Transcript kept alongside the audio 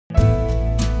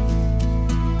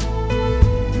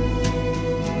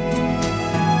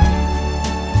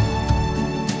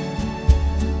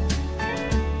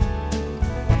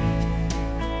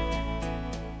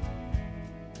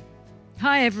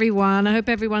Hi, everyone. I hope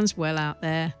everyone's well out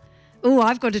there. Oh,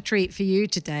 I've got a treat for you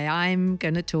today. I'm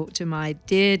going to talk to my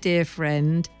dear, dear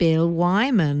friend, Bill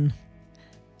Wyman.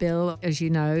 Bill, as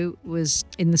you know, was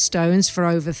in the Stones for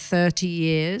over 30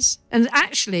 years and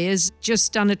actually has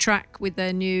just done a track with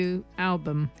their new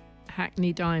album,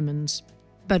 Hackney Diamonds,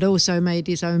 but also made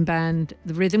his own band,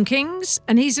 the Rhythm Kings.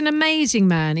 And he's an amazing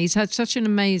man. He's had such an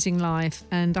amazing life,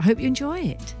 and I hope you enjoy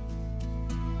it.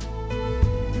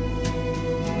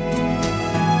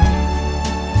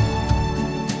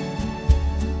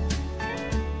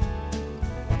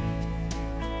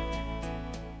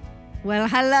 Well,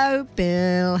 hello,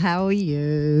 Bill. How are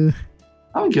you?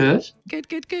 I'm good.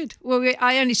 Good. Well,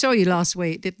 I only saw you last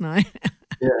week, didn't I?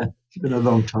 Yeah, it's been a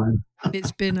long time.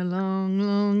 It's been a long,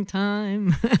 long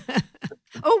time.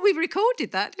 Oh, we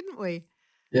recorded that, didn't we?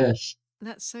 Yes.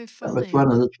 That's so funny. That was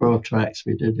one of the 12 tracks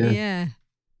we did, yeah. Yeah.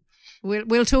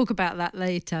 We'll talk about that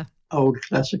later. Old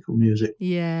classical music.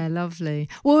 Yeah, lovely.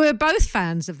 Well, we're both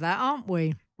fans of that, aren't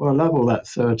we? Well, I love all that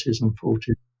 30s and 40s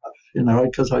stuff, you know,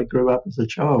 because I grew up as a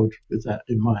child with that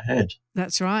in my head.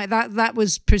 That's right. That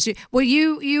was well,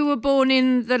 you were born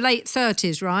in the late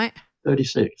 30s, right?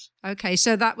 36. Okay,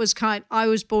 so that was I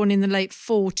was born in the late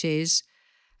 40s.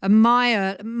 And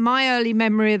my early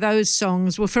memory of those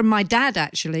songs were from my dad,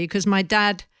 actually, because my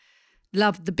dad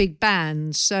loved the big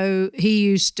bands. So he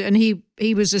used to, and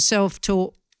he was a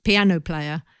self-taught piano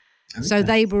player. Okay. So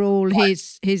they were all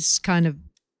his kind of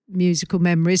musical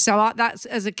memories. So that's,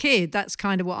 as a kid, that's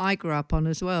kind of what I grew up on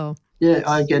as well. Yeah,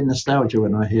 I get nostalgia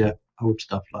when I hear old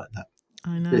stuff like that.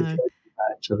 I know. It takes me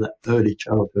back to that early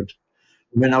childhood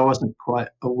when I wasn't quite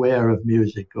aware of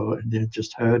music or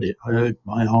just heard it. I heard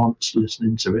my aunts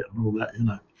listening to it and all that, you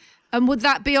know. And would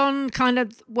that be on kind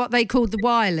of what they called the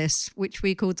wireless, which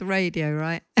we called the radio,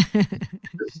 right?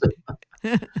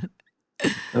 The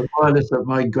wireless that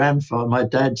my grandfather, my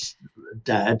dad's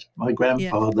dad, my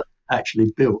grandfather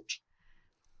actually built.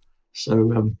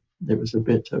 So it was a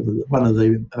bit of one of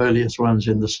the earliest ones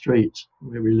in the street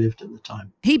where we lived at the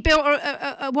time. He built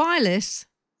a wireless?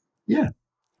 Yeah.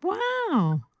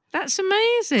 Wow, that's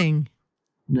amazing.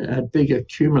 And it had big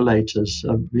accumulators,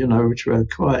 you know, which were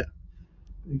quite,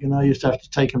 you know, I used to have to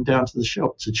take them down to the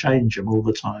shop to change them all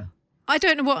the time. I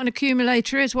don't know what an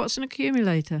accumulator is. What's an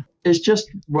accumulator? It's just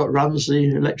what runs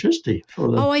the electricity for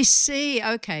the... Oh, I see.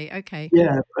 Okay.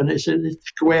 Yeah, and it's a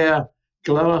square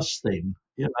glass thing,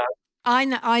 you know. I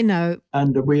know.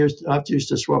 And I used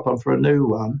to swap them for a new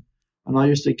one, and I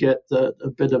used to get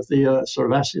a bit of the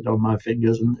sort of acid on my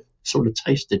fingers, and it sort of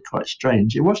tasted quite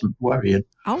strange. It wasn't worrying.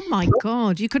 Oh my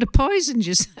God, you could have poisoned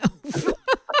yourself.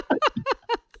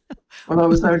 Well, I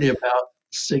was only about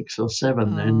 6 or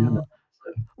 7 then, you know.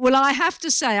 Well, I have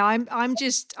to say, I'm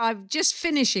just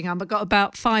finishing. I've got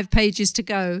about 5 pages to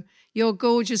go. Your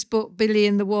gorgeous book, Billy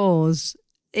and the Wars.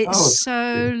 It's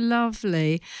so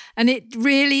lovely, and it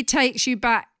really takes you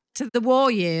back to the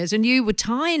war years. And you were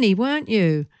tiny, weren't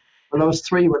you? Well, I was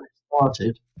 3 when it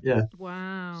started. Yeah.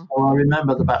 Wow. So I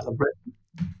remember the Battle of Britain.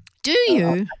 Do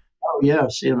you? Yeah,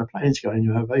 seeing the planes going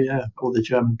over. Yeah, all the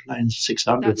German planes,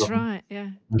 600. That's right. Yeah.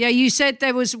 You said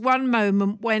there was one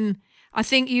moment when I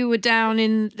think you were down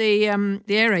in the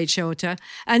air raid shelter,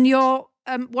 and your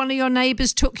one of your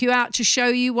neighbours took you out to show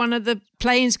you one of the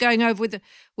planes going over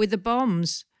with the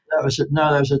bombs. That was a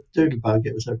Doodlebug.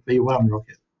 It was a V1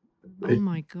 rocket. Oh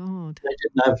my God!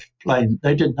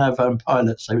 They didn't have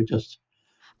pilots. They were just.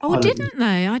 Oh, didn't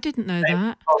they? I didn't know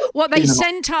that. What, they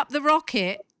sent up the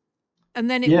rocket, and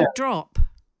then it would drop.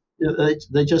 Yeah,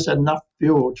 they just had enough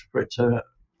fuel for it to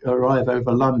arrive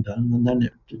over London, and then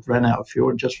it ran out of fuel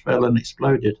and just fell and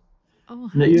exploded. Oh,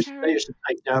 and they used to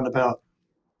take down about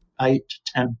 8,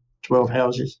 10, 12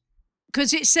 houses.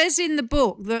 Because it says in the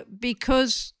book that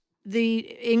because the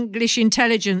English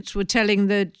intelligence were telling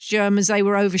the Germans they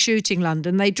were overshooting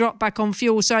London, they dropped back on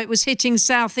fuel, so it was hitting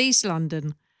southeast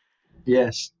London.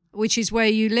 Yes. Which is where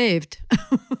you lived.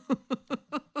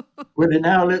 Well, in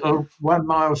our little 1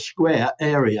 mile square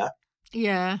area.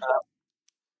 Yeah.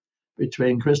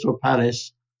 Between Crystal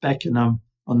Palace, Beckenham,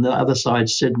 on the other side,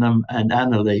 Sydenham and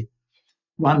Annerley,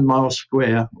 1 mile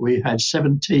square, we had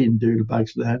 17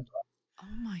 Doodlebugs land. Oh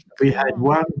my God. We had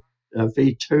one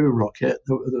V2 rocket,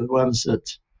 the ones that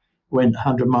went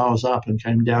 100 miles up and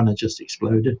came down and just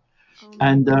exploded,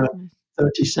 and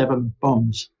 37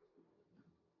 bombs.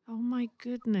 Oh my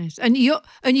goodness! And you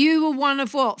were one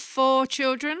of what? 4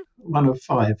 children? One of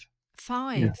 5.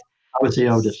 5. Yeah. I was the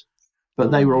eldest,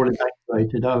 but they were all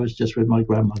evacuated. I was just with my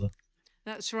grandmother.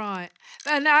 That's right.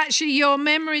 And actually, your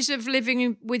memories of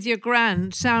living with your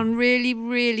gran sound really,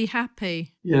 really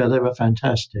happy. Yeah, they were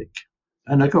fantastic.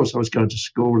 And of course, I was going to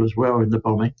school as well in the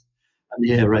bombing and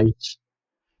the air raids.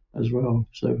 as well.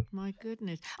 So my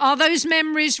goodness. Are those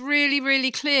memories really,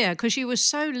 really clear? Because you were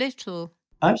so little.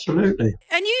 absolutely.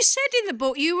 And you said in the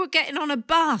book you were getting on a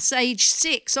bus age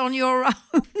 6 on your own.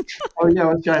 Oh yeah,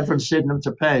 I was going from Sydenham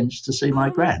to Penge to see my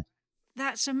gran.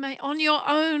 That's amazing. On your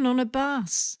own on a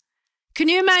bus. Can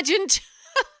you imagine?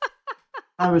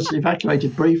 I was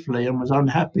evacuated briefly and was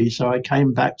unhappy, so I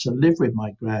came back to live with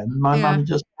my gran. My Yeah. mum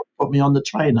just put me on the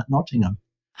train at Nottingham.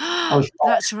 I was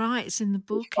That's right. It's in the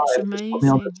book. It's five, just put me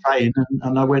on the amazing. train,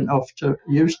 and I went off to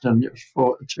Euston. It was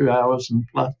for 2 hours and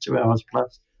plus 2 hours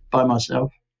plus by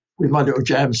myself with my little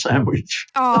jam sandwich.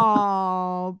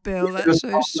 Oh, Bill, There was that's an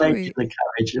so old lady sweet. in the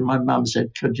carriage, and my mum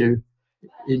said, "Could you?"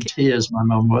 In tears, my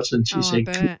mum was, and she Oh, I said,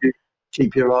 "Could bet. you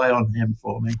keep your eye on him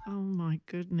for me?" Oh, my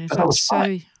goodness. But I That's was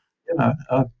fine, so you know.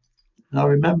 And I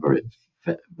remember it,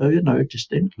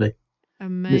 distinctly.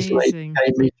 This lady amazing.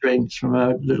 gave me drinks from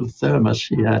a little thermos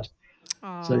she had.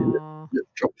 So Oh. a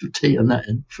drop of tea and that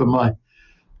in for my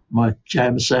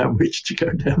jam sandwich to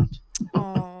go down.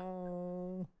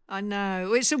 Oh, I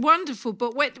know. It's a wonderful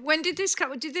book. When did this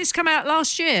come? Did this come out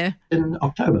last year? In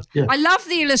October, yeah. I love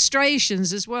the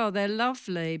illustrations as well. They're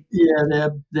lovely. Yeah,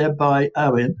 they're by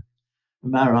Owen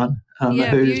Maron,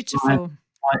 Yeah, who's beautiful.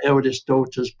 my eldest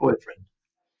daughter's boyfriend.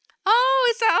 Oh,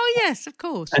 is that? Oh, yes, of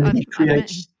course. And he I've met him.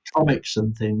 creates comics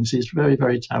and things. He's very,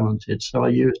 very talented. So I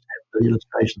used him for the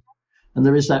illustration. And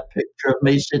there is that picture of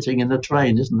me sitting in the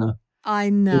train, isn't there? I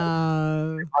With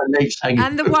know. my legs hanging.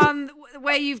 And the one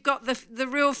where you've got the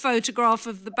real photograph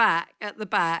of the back at the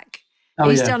back. Oh,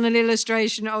 He's yeah. done an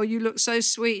illustration. Oh, you look so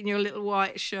sweet in your little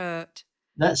white shirt.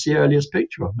 That's the earliest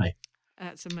picture of me.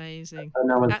 That's amazing.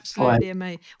 And I was 5. Absolutely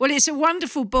amazing. Well, it's a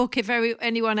wonderful book. If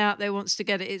anyone out there wants to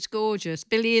get it, it's gorgeous.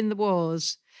 Billy in the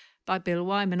Wars by Bill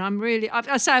Wyman.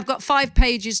 I say I've got 5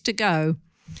 pages to go.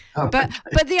 Oh, But okay.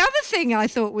 but the other thing I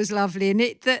thought was lovely in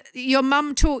it that your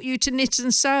mum taught you to knit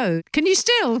and sew. Can you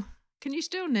still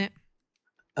knit?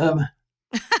 A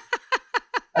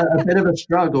bit of a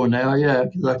struggle now, yeah,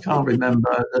 because I can't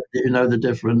remember, the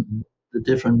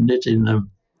different knitting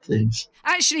things.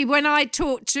 Actually, when I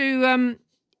talked to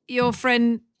your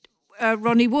friend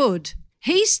Ronnie Wood,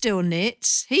 he still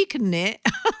knits. He can knit,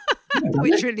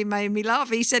 which really made me laugh.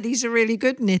 He said he's a really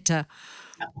good knitter.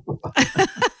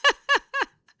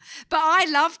 But I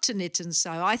love to knit and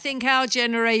sew. I think our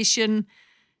generation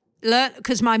learned,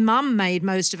 because my mum made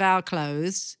most of our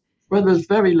clothes. Well, there's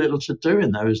very little to do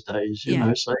in those days,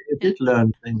 Yeah. so you did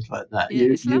learn things like that.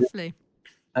 Yeah, it's lovely.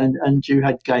 And you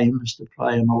had games to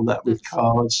play and all that with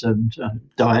cards and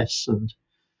dice and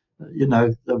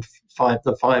the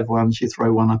five ones. You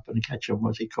throw one up and catch them.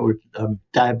 What's he called?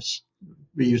 Dabs.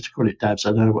 We used to call it dabs. I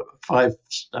don't know what, 5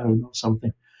 stone or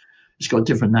something. It's got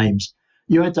different names.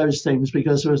 You had those things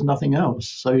because there was nothing else,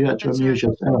 so you had to amuse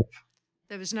yourself.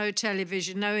 There was no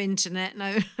television, no internet,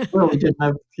 no. Well, we didn't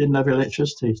have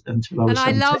electricity until I was. And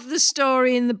I 17. love the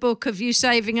story in the book of you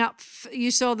saving up.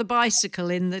 You saw the bicycle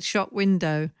in the shop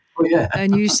window. Oh yeah.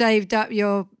 And you saved up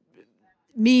your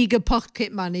meager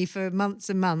pocket money for months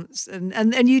and months, and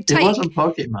you take. It wasn't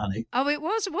pocket money. Oh, it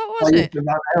was. What was I it? used to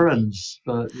run errands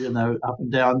for up and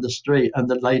down the street, and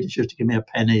the ladies used to give me a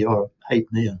penny or a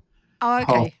halfpenny. Oh,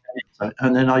 okay. Penny.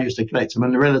 And then I used to collect them,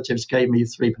 and the relatives gave me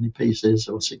 3-penny pieces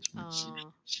or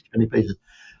 6-penny pieces,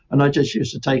 and I just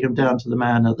used to take them down to the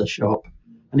man at the shop,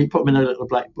 and he put them in a little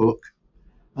black book.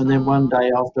 And then one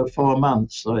day, after 4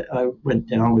 months, I went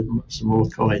down with some more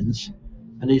coins,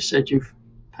 and he said, "You've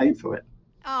paid for it."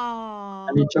 Oh.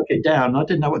 And he took it down. I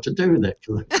didn't know what to do with it.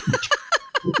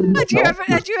 Had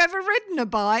you ever ridden a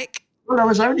bike? Well, I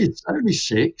was only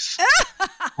 6,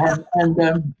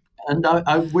 and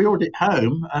I wheeled it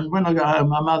home. And when I got home,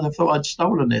 my mother thought I'd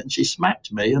stolen it, and she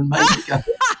smacked me and made me go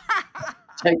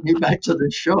take me back to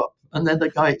the shop. And then the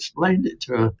guy explained it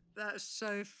to her. That's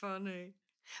so funny.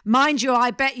 Mind you, I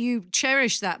bet you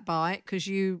cherished that bike because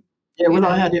you. Yeah, well,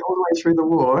 I had it all the way through the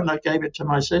war, and I gave it to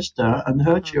my sister, and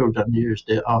her children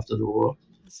used it after the war.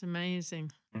 That's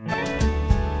amazing.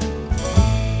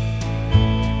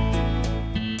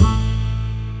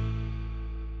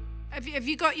 Have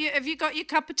you got your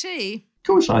cup of tea? Of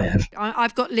course I have.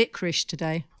 I've got licorice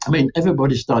today. I mean,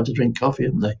 everybody started to drink coffee,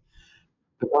 haven't they?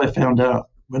 But I found out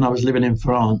when I was living in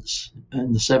France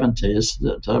in the 70s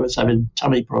that I was having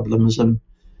tummy problems, and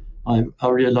I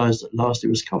realised at last it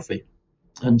was coffee.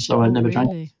 And so I never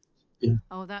drank it. Yeah.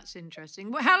 Oh, that's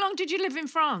interesting. Well, how long did you live in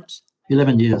France?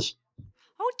 11 years.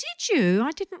 Oh, did you? I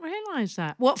didn't realise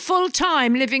that. What, full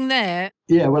time living there?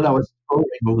 Yeah, well, I was touring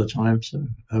all the time, so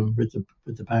with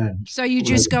the band. So you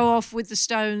just go off with the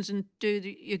Stones and do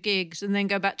your gigs, and then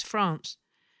go back to France?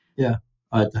 Yeah,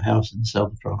 I had the house in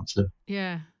south of France. So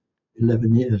yeah.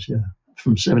 11 years, yeah.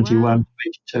 from 71 Wow.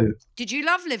 to 82. Did you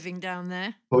love living down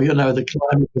there? Well, the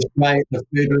climate was great, the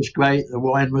food was great, the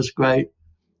wine was great,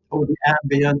 all the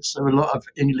ambience. There were a lot of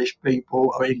English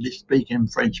people or English speaking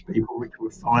French people, which were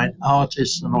fine.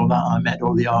 Artists and all that. I met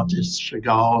all the artists,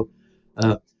 Chagall,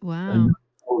 uh, and Wow.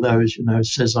 all those,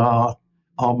 César,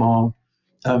 Armand,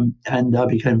 and I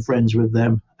became friends with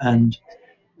them. And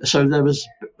so there was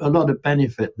a lot of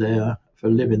benefit there for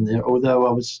living there, although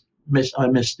I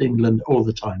missed England all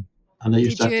the time. And I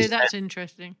used Did to have to you? send, That's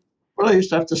interesting. well, I used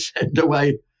to have to send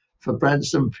away for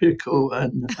Branston pickle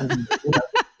and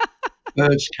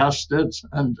bird's custards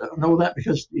and all that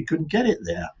because you couldn't get it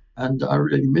there. And I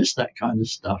really miss that kind of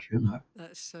stuff.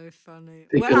 That's so funny.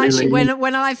 Well, actually, Piccadilly.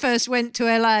 when I first went to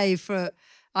LA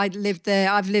I'd lived there.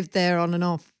 I've lived there on and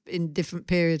off in different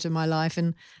periods of my life,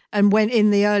 and when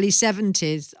in the early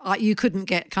 70s, you couldn't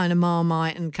get kind of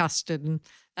Marmite and custard,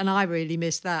 and I really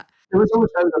missed that. There was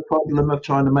also the problem of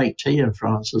trying to make tea in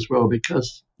France as well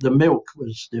because the milk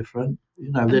was different.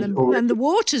 And They'd the already,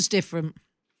 water's different.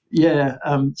 yeah.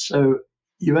 So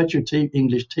you had your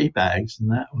English tea bags and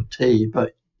that or tea,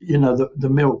 but the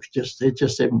milk just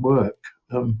didn't work.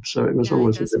 So it was No, it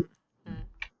always a bit. doesn't. No,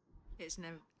 it's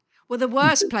never. Well, the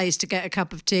worst place to get a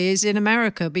cup of tea is in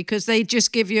America because they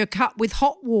just give you a cup with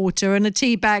hot water and a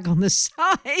tea bag on the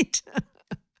side.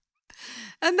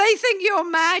 And they think you're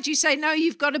mad. You say, no,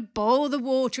 you've got to boil the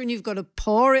water and you've got to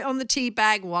pour it on the tea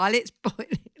bag while it's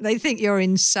boiling. They think you're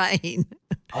insane.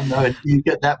 I know you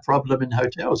get that problem in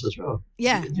hotels as well.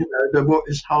 Yeah. The water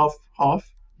is half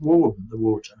warm. The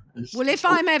water is. Well, if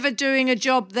I'm ever doing a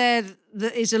job there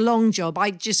that is a long job,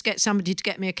 I just get somebody to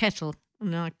get me a kettle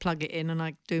and I plug it in and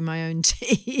I do my own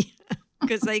tea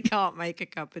because they can't make a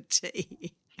cup of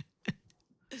tea.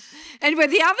 Anyway,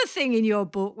 the other thing in your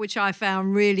book, which I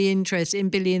found really interesting,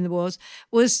 Billy in the Wars,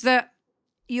 was that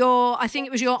I think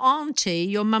it was your auntie,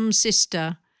 your mum's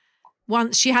sister,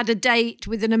 once she had a date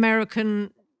with an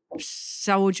American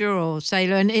soldier or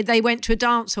sailor, and they went to a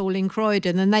dance hall in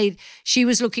Croydon, and she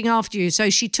was looking after you, so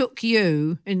she took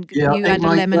you, and Yeah, you had a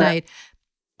lemonade.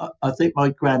 I think my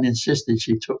gran insisted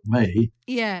she took me.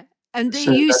 Yeah. And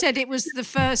So you said it was the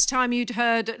first time you'd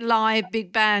heard live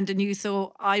big band, and you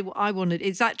thought, I wanted.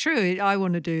 Is that true? I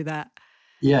want to do that.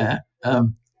 yeah,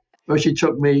 well, she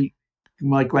took me.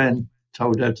 My gran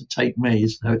told her to take me,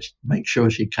 so make sure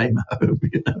she came home,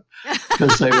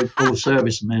 because they were all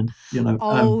servicemen. Oh, and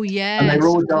they were yes,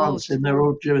 all of course. dancing. They were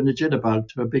all doing the jitterbug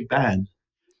to a big band.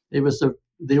 It was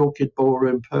the Orchid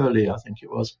Ballroom, Purley, I think it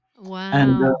was,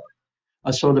 and Wow. I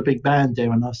saw the big band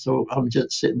there, and I thought I'm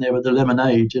just sitting there with the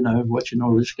lemonade, watching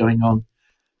all this going on.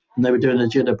 And they were doing a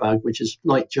jitterbug, which is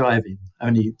like jiving,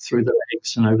 only through the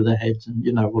legs and over the heads,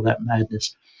 and all that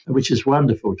madness, which is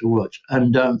wonderful to watch.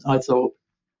 And I thought,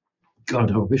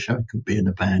 God, I wish I could be in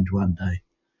a band one day.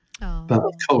 But of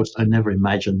Oh, course, I never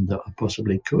imagined that I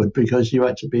possibly could because you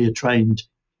had to be a trained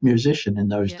musician in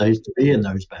those yeah, days to be in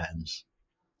those bands.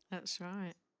 that's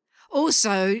right.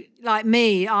 Also, like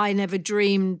me, I never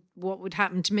dreamed what would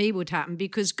happen to me would happen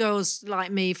because girls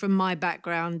like me from my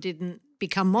background didn't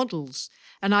become models.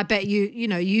 And I bet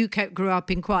you grew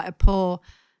up in quite a poor,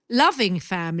 loving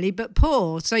family, but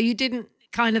poor. So you didn't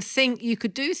kind of think you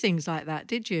could do things like that,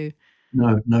 did you?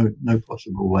 No, no, no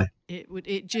possible way. It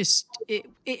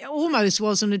almost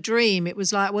wasn't a dream. It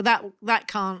was like, well, that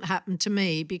can't happen to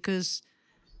me because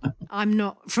I'm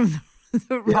not from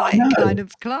the Yeah, I right know. kind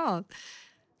of class.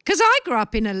 Because I grew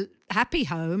up in a happy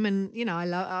home and, I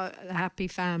love a happy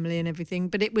family and everything,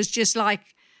 but it was just like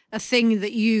a thing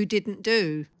that you didn't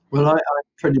do. Well, I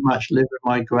pretty much lived with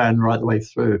my gran right the way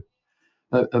through.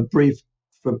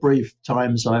 For brief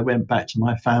times, I went back to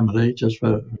my family just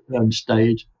for and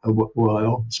stayed a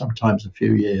while, sometimes a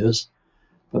few years.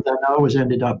 But then I always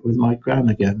ended up with my gran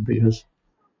again because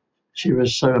she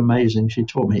was so amazing. She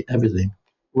taught me everything.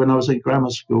 When I was in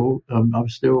grammar school, I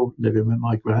was still living with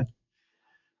my gran,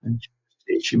 and she was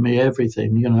teaching me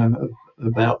everything,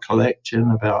 about collecting,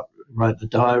 about writing a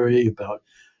diary, about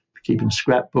keeping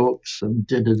scrapbooks, and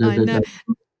da da da I da da.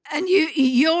 know. And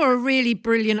you're a really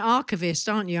brilliant archivist,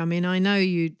 aren't you? I mean, I know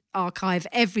you archive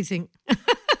everything.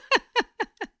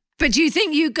 But do you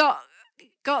think you got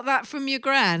that from your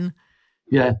gran?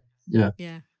 Yeah, yeah.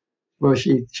 Yeah. Well,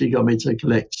 she got me to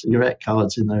collect cigarette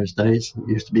cards in those days. It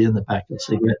used to be in the back of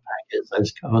cigarette packets,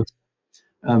 those cards,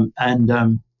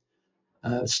 and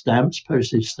stamps,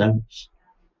 postage stamps,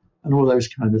 and all those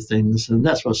kind of things. And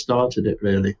that's what started it,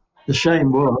 really. The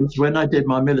shame was when I did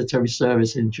my military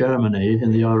service in Germany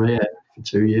in the RAF for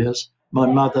 2 years, my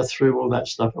mother threw all that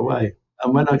stuff away.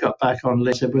 And when I got back on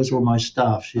leave, I said, "Where's all my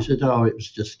stuff?" She said, "Oh, it was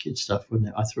just kid stuff, wasn't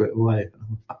it? I threw it away."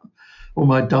 all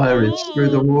my diaries through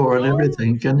the war and Oh,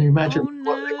 everything. Can you imagine oh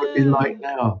what they would be like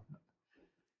no. now?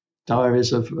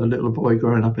 Diaries of a little boy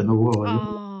growing up in the war.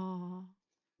 Oh,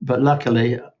 But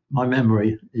luckily, my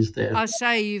memory is there. I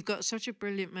say you've got such a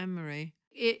brilliant memory.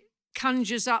 It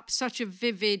conjures up such a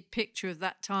vivid picture of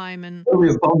that time, and Well, we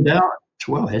were bombed out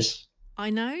twice, I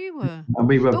know you were. and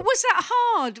we were. But was that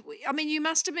hard? I mean, you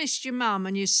must have missed your mum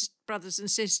and your brothers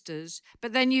and sisters,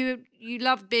 but then you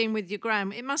loved being with your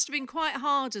gran. It must have been quite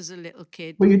hard as a little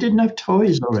kid. Well, you didn't have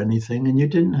toys or anything, and you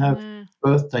didn't have Yeah,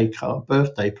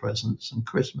 birthday presents, and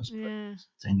Christmas yeah. presents,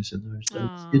 things in those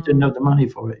days. You didn't Oh, have the money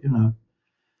for it, and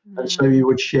so no. you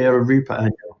would share a Rupert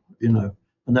annual,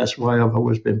 and that's why I've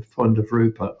always been fond of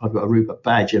Rupert. I've got a Rupert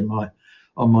badge on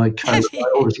my coat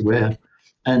I always wear,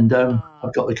 and Oh,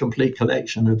 I've got the complete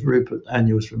collection of Rupert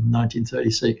annuals from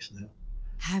 1936 now.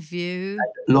 have you?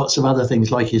 Lots of other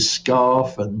things like his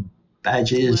scarf and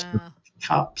badges and Wow.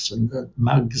 cups and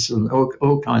mugs and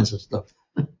all kinds of stuff.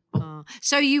 Oh.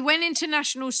 So you went into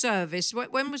national service.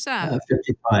 When was that?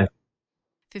 55.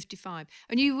 55.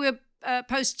 And you were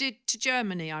posted to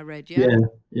Germany, I read, yeah? Yeah,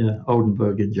 yeah,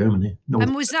 Oldenburg in Germany. North.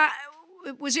 And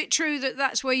was it true that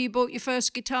that's where you bought your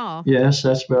first guitar? Yes,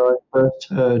 that's where I first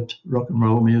heard rock and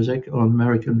roll music on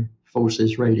American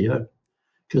Forces Radio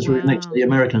because we were next to Wow. the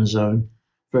American zone,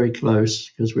 very close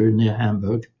because we were near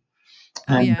Hamburg.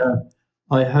 Oh, And yeah.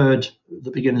 I heard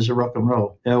the beginnings of rock and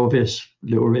roll, Elvis,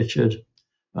 Little Richard,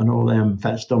 and all them,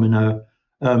 Fats Domino,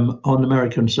 on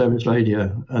American Service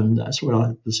Radio, and that's where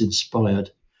I was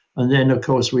inspired. And then, of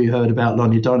course, we heard about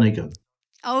Lonnie Donegan,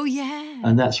 Oh, yeah.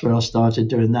 and that's where I started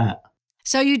doing that.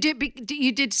 So you did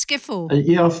skiffle?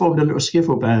 Yeah, I formed a little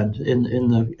skiffle band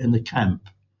in the camp,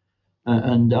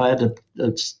 and I had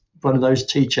one of those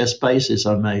tea chest basses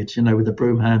I made, with the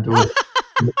broom handle.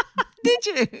 Did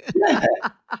you? Yeah,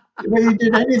 well, you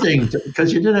did anything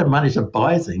because you didn't have money to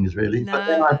buy things really. But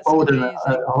then No, I that's bought amazing.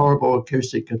 a horrible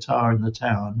acoustic guitar in the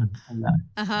town, and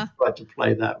Uh-huh. tried to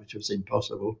play that, which was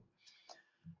impossible.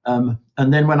 And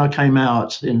then when I came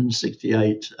out in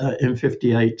 '68, in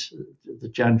 '58, the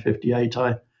Jan '58,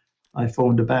 I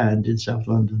formed a band in South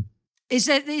London. Is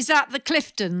that the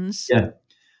Cliftons? Yeah,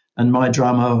 and my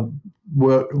drummer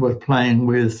was playing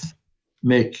with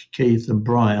Mick, Keith, and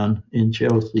Brian in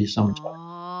Chelsea Oh, sometime.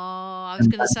 I was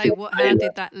And, going to say, Dick how Taylor,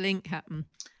 did that link happen?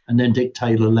 and then Dick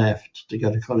Taylor left to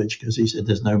go to college because he said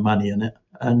there's no money in it.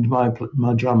 And my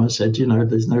drummer said,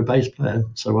 there's no bass player.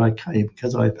 So I came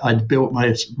because I'd built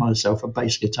myself a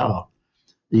bass guitar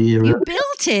the year You earlier.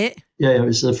 built it? Yeah, it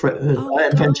was Oh, I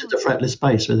invented God. the fretless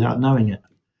bass without knowing it.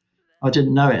 I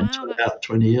didn't know it Wow, until that's... about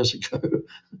 20 years ago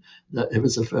that it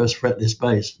was the first fretless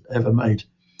bass ever made.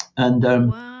 And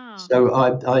Wow. so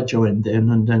I joined then,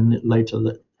 and then later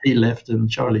that he left and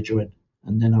Charlie joined,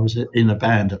 and then I was in a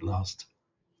band at last.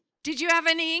 Did you have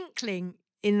any inkling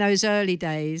in those early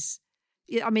days?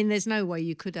 I mean, there's no way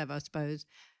you could have, I suppose.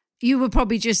 You were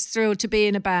probably just thrilled to be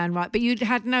in a band, right? But you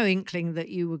had no inkling that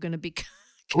you were going to become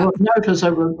Well, no, because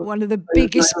one of the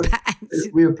biggest bands.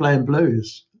 we were playing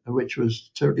blues, which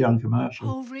was totally uncommercial,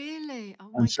 Oh, really?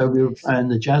 Oh, and my so we were goodness. playing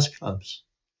the jazz clubs,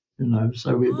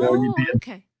 so we were only Oh, being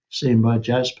okay. seen by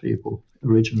jazz people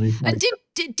originally. And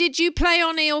did you play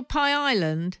on Eel Pie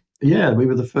Island? Yeah, we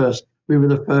were the first. We were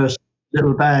the first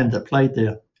little band that played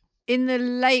there. In the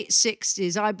late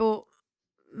 60s, I bought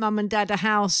Mum and Dad a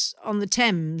house on the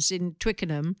Thames in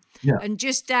Twickenham, Yeah, and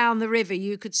just down the river,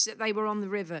 you could see, they were on the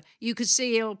river. You could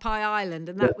see Eel Pie Island,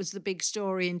 and yeah. that was the big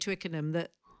story in Twickenham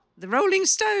that the Rolling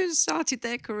Stones started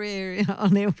their career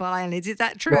on Eel Pie Island. Is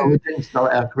that Well, we true? didn't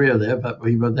start our career there, but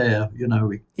we were there.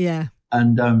 Yeah.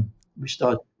 And we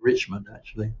started in Richmond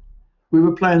actually. We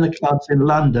were playing the clubs in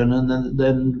London, and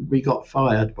then we got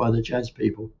fired by the jazz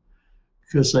people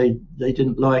because they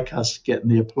didn't like us getting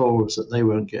the applause that they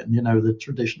weren't getting. The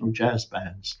traditional jazz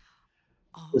bands,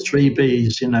 the three Oh.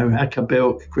 Bs. Acker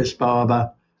Bilk, Chris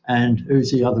Barber, and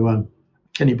who's the other one?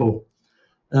 Kenny Ball.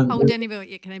 Oh, Yeah,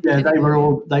 Kenny Ball, yeah. they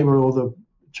were all the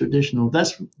traditional.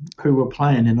 That's who were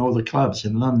playing in all the clubs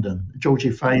in London.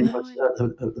 Georgie Oh, Fame no. was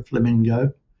at the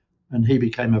Flamingo, and he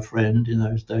became a friend in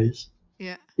those days.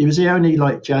 Yeah. He was the only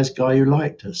jazz guy who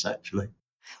liked us actually.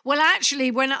 Well,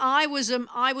 actually, when I was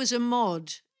a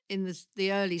mod in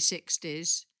the early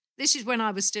 60s. This is when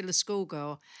I was still a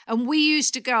schoolgirl, and we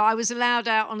used to go. I was allowed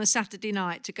out on a Saturday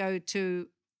night to go to,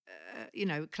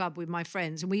 a club with my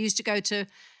friends, and we used to go to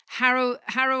Harrow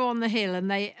on the Hill, and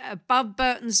they above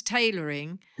Burton's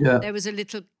Tailoring. Yeah. There was a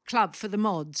little club for the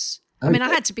mods. I Okay. mean, I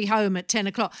had to be home at 10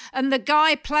 o'clock, and the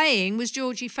guy playing was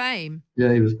Georgie Fame.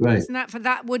 Yeah, he was great. Isn't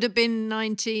that would have been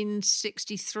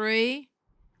 1963?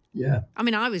 Yeah. I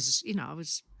mean, I was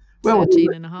Well,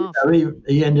 13 and a half.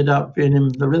 he ended up being in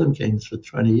the Rhythm Kings for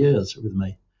 20 years with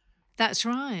me. That's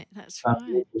right. That's right.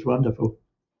 It was wonderful.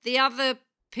 The other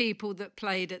people that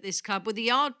played at this club were the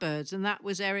Yardbirds, and that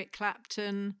was Eric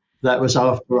Clapton. That was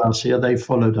after us. Yeah, they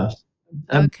followed us.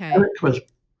 Okay. Eric was,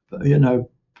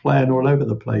 playing all over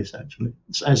the place, actually,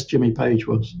 as Jimmy Page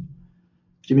was.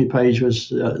 Jimmy Page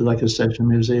was like a session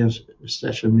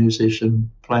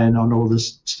musician playing on all the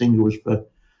singles for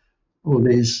all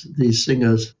these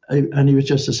singers, and he was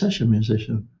just a session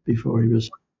musician before he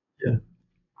was, yeah.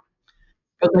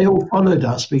 But they all followed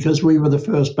us because we were the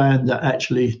first band that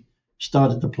actually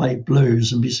started to play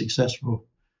blues and be successful,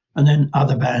 and then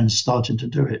other bands started to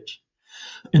do it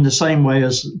in the same way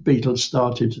as Beatles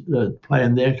started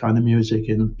playing their kind of music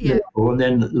in Liverpool, and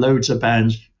then loads of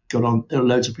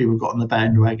people got on the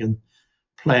bandwagon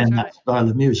playing that style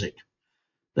of music.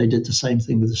 They did the same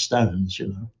thing with the Stones,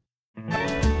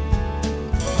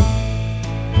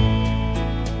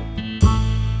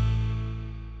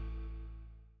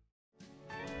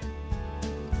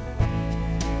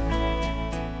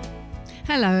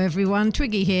 Hello everyone,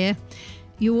 Twiggy here.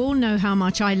 You all know how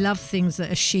much I love things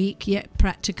that are chic yet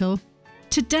practical.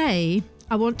 Today,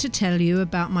 I want to tell you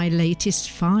about my latest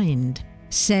find,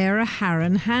 Sarah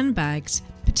Harron handbags,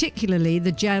 particularly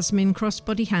the Jasmine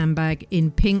crossbody handbag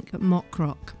in pink mock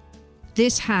rock.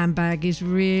 This handbag is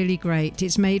really great.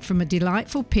 It's made from a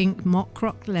delightful pink mock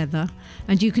rock leather,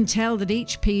 and you can tell that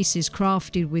each piece is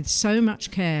crafted with so much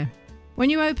care. When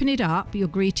you open it up, you're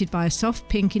greeted by a soft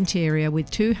pink interior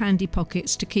with 2 handy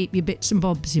pockets to keep your bits and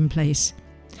bobs in place.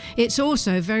 It's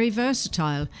also very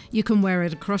versatile. You can wear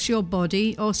it across your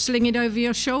body or sling it over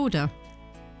your shoulder.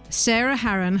 Sarah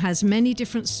Harron has many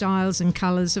different styles and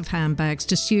colours of handbags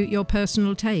to suit your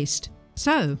personal taste.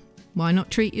 So, why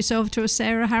not treat yourself to a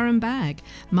Sarah Harron bag?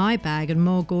 My bag and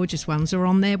more gorgeous ones are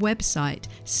on their website,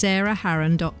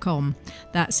 sarahharron.com.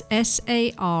 That's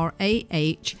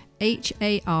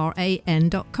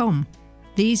sarahharran.com.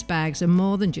 These bags are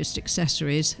more than just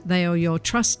accessories. They are your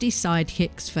trusty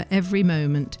sidekicks for every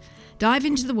moment. Dive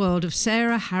into the world of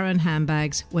Sarah Harron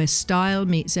handbags, where style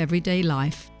meets everyday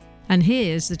life. And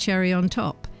here's the cherry on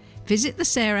top. Visit the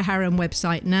Sarah Harron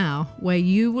website now, where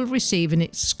you will receive an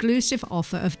exclusive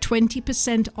offer of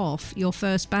 20% off your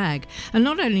first bag. And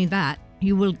not only that,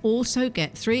 you will also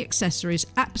get 3 accessories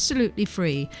absolutely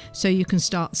free, so you can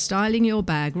start styling your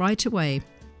bag right away.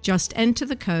 Just enter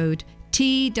the code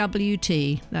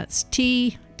TWT, that's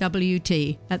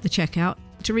TWT, at the checkout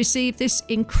to receive this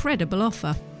incredible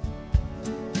offer.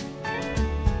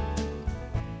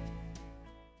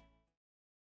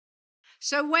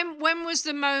 So when was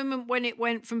the moment when it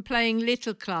went from playing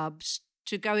little clubs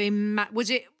to going? Was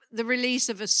it the release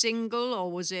of a single,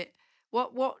 or was it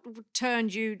what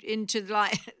turned you into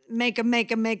like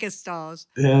mega stars?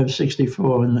 Yeah,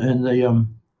 64 and the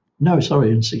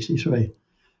in 63.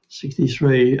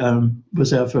 63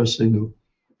 was our first single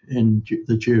in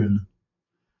the June.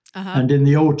 And in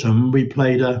the autumn, we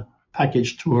played a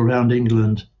package tour around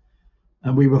England,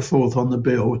 and we were 4th on the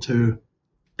bill to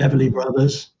Everly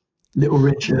Brothers, Little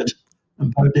Richard,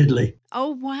 and Bo Diddley.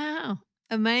 Oh, wow.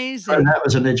 Amazing. So that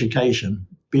was an education,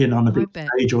 being on a big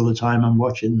stage all the time and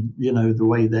watching, the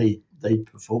way they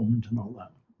performed and all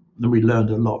that. And we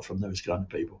learned a lot from those kind of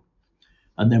people.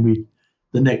 And then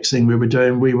the next thing we were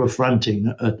doing, we were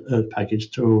fronting a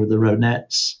package tour with the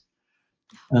Ronettes,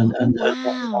 and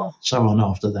so on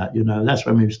after that. That's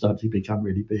when we started to become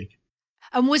really big.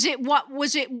 And was it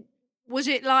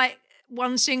like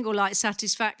one single like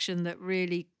Satisfaction that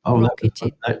really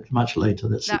rocketed? That was much later.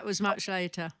 That was much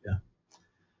later. Yeah.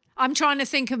 I'm trying to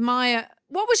think of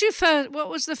what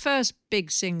was the first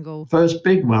big single? First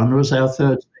big one was our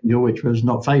third single, which was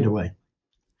Not Fade Away.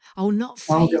 Oh, Not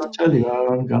Fade Away. I'm going to tell you how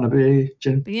I'm going to be.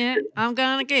 Yeah, I'm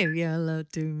going to give your love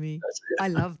to me. I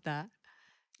love that.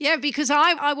 Yeah, because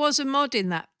I was a mod in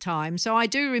that time, so I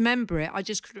do remember it. I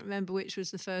just couldn't remember which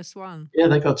was the first one. Yeah,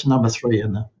 they got to number 3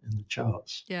 in the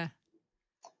charts. Yeah.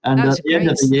 And at the end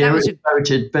of the year, it was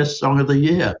voted Best Song of the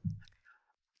Year.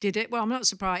 Did it? Well, I'm not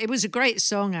surprised. It was a great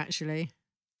song, actually.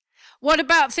 What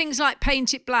about things like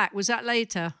Paint It Black? Was that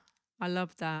later? I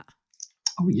love that.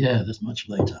 Oh, yeah, that's much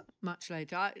later. Much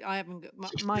later. I haven't got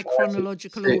my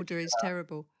chronological order is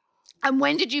terrible. And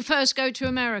when did you first go to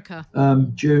America?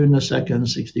 June the 2nd,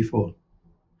 64.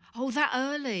 Oh, that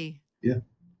early? Yeah.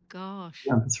 Gosh.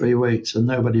 Yeah, for 3 weeks, and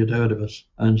nobody had heard of us.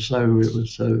 And so it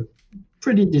was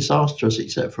pretty disastrous,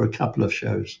 except for a couple of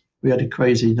shows. We had a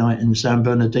crazy night in San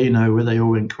Bernardino where they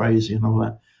all went crazy and all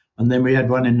that. And then we had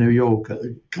one in New York at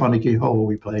Carnegie Hall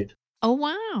we played. Oh,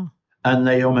 wow. And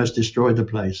they almost destroyed the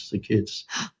place, the kids.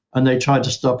 And they tried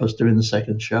to stop us doing the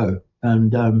second show,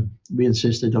 and we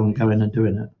insisted on going and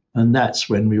doing it. And that's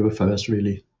when we were first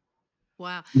really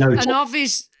Wow. noticed. And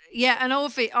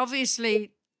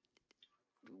obviously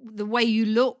the way you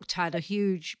looked had a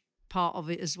huge part of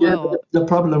it as Yeah, well. the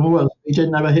problem was we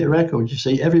didn't have a hit record. You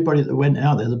see, everybody that went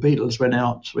out there, the Beatles went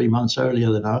out 3 months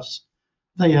earlier than us.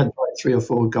 They had like 3 or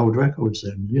 4 gold records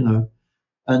then,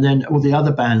 and then all the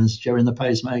other bands, Joe and the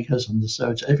Pacemakers and the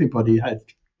Search, everybody had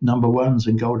number ones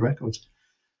and gold records.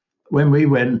 When we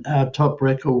went, our top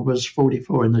record was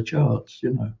 44 in the charts,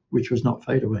 which was not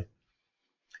Fade Away.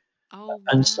 Oh,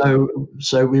 And wow.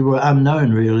 so we were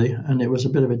unknown really, and it was a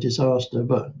bit of a disaster.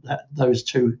 But those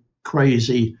 2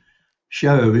 crazy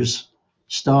shows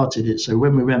started it. So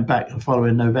when we went back the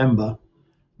following November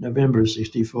of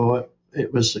 '64,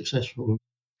 it was successful.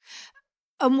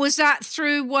 And was that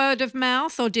through word of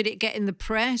mouth, or did it get in the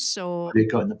press? Or It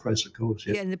got in the press, of course.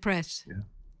 Yeah. in the press. Yeah.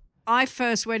 I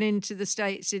first went into the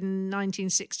States in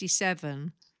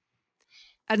 1967,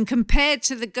 and compared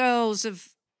to the girls of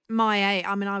my age,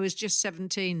 I mean, I was just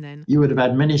 17 then. You would have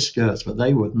had mini skirts, but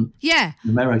they wouldn't. Yeah.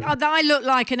 In America. I looked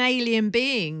like an alien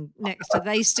being next to.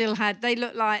 They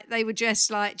looked like they were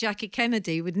dressed like Jackie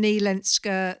Kennedy with knee-length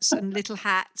skirts and little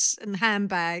hats and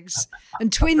handbags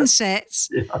and twin sets.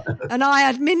 Yeah. And I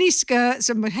had mini skirts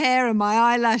and my hair and my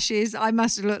eyelashes. I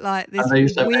must have looked like this And they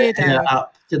used to have their weirdo. hair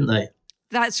up, didn't they?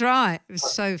 That's right. It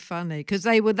was so funny because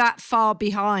they were that far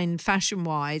behind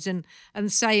fashion-wise, and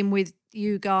same with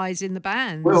you guys in the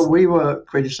bands. Well, we were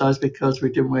criticised because we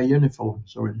didn't wear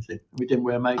uniforms or anything. We didn't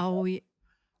wear makeup. Oh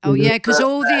yeah, because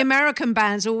all the American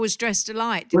bands always dressed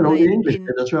alike, didn't Well, all they? the English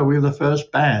did as well. We were the first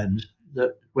band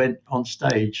that went on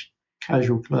stage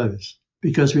casual clothes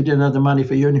because we didn't have the money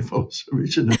for uniforms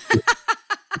originally.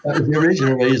 That was the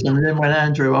original reason. And then when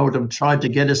Andrew Oldham tried to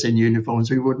get us in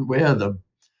uniforms, we wouldn't wear them.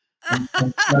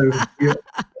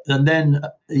 And then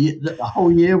the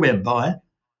whole year went by,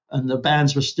 and the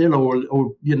bands were still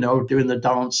all doing the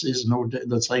dances and all doing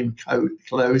the same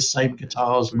clothes, same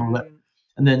guitars and all that.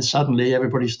 And then suddenly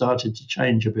everybody started to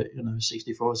change a bit,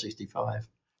 64, 65.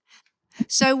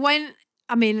 So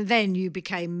then you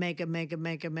became mega.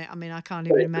 I mean, I can't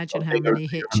even imagine how many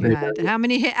hits you had. How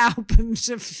many hit albums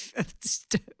of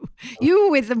you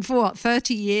were with them for what,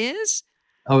 30 years?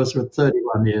 I was for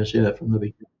 31 years, yeah, from the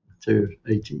beginning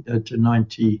to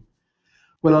 90.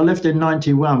 Well, I left in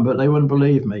 91, but they wouldn't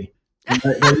believe me. And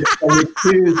they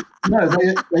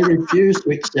refused to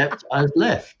accept I'd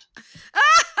left.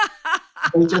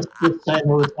 They just were saying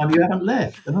all the time, "You haven't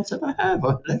left." And I said, "I have.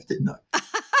 I've left it now."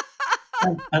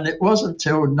 And it wasn't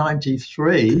till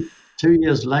 93, 2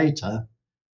 years later,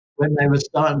 when they were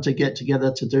starting to get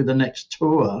together to do the next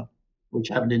tour, which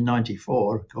happened in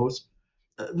 94, of course,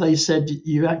 they said,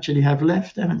 "You actually have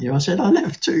left, haven't you?" I said, "I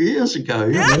left 2 years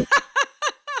ago."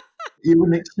 You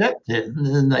wouldn't accept it. And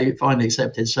then they finally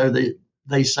accepted. So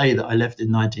they say that I left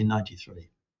in 1993.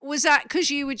 Was that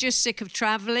because you were just sick of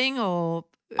traveling, or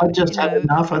I just had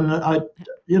enough, and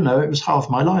it was half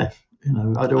my life.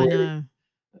 I'd always, I know.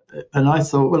 And I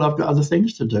thought, well, I've got other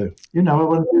things to do. I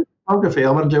want to do photography. I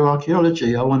want to do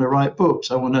archaeology. I want to write books.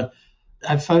 I want to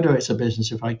have photo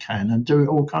exhibitions if I can, and do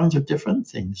all kinds of different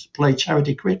things. Play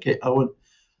charity cricket.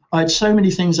 I had so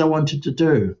many things I wanted to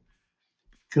do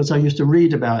because I used to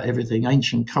read about everything,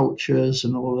 ancient cultures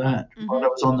and all that, while I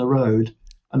was on the road,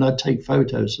 and I'd take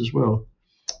photos as well.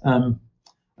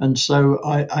 And so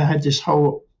I had this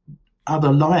whole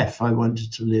other life I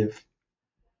wanted to live.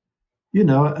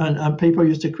 And people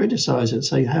used to criticize it,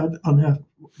 say, "How on earth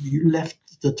you left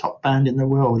the top band in the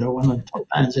world, or one of the top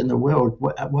bands in the world?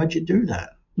 Why'd you do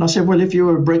that?" And I said, "Well, if you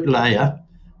were a bricklayer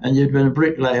and you'd been a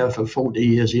bricklayer for 40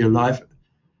 years of your life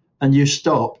and you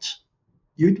stopped,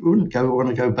 you wouldn't want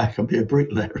to go back and be a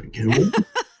bricklayer again, would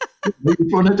you?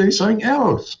 You'd want to do something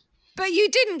else." But you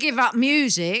didn't give up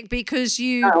music because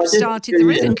you started the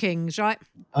Rhythm Kings, right?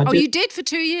 You did for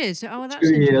 2 years. Oh, that's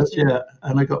 2 years, yeah.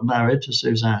 And I got married to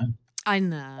Suzanne. I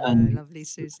know, lovely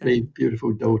Suzanne. 3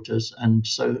 beautiful daughters, and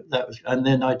so that was. And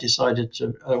then I decided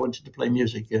I wanted to play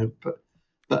music,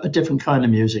 but a different kind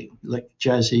of music, like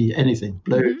jazzy, anything,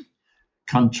 blues,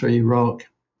 country, rock,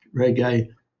 reggae.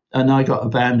 And I got a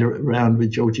band around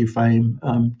with Georgie Fame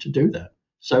to do that.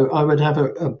 So I would have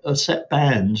a set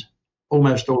band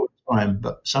almost all the time,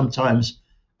 but sometimes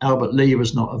Albert Lee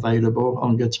was not available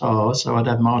on guitar, so I'd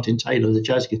have Martin Taylor, the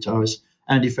jazz guitarist,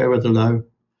 Andy Fairweather-Lowe,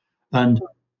 and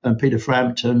Peter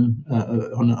Frampton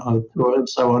on tour and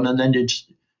so on. And then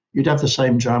you'd have the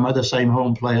same drummer, the same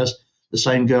horn players, the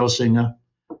same girl singer,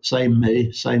 same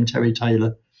me, same Terry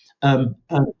Taylor.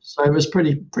 So it was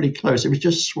pretty close. It was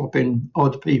just swapping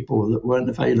odd people that weren't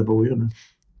available,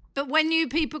 But when new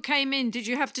people came in, did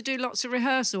you have to do lots of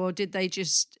rehearsal, or did they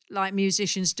just, like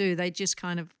musicians do, they just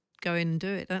kind of go in and do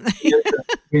it, don't they?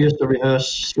 We used to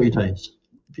rehearse 3 days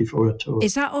before a tour.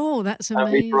 Is that all? That's And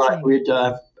amazing. we'd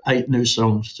have 8 new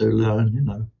songs to learn, you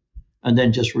know, and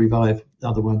then just revive the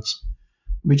other ones.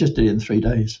 We just did it in 3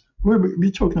 days.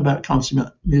 We're talking about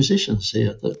consummate musicians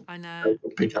here that I know.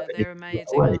 pick up They're anything right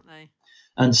amazing, away. aren't they?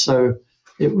 And so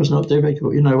it was not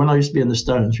difficult. You know, when I used to be in the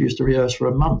Stones, we used to rehearse for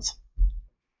a month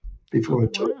before a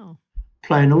tour, Wow.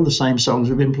 playing all the same songs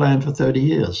we've been playing for 30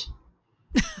 years.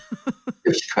 It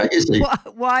was crazy.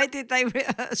 Why did they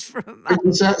rehearse for a month?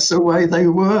 Because that's the way they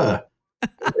were.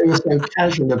 They were so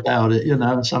casual about it, you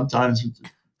know, and sometimes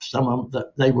someone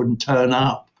that they wouldn't turn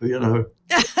up, you know.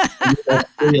 And you had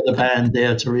 3 of the band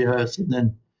there to rehearse,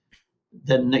 and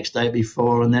then next day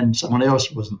before, and then someone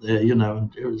else wasn't there, you know,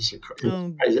 and it was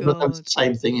Oh, crazy. But that was God. the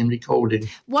same thing in recording.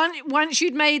 Once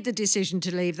you'd made the decision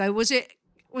to leave, though, was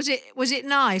it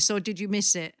nice, or did you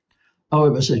miss it? Oh,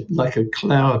 it was like a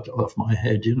cloud off my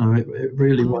head, you know. It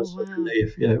really Oh, was a wow.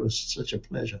 relief. Yeah, it was such a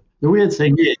pleasure. The weird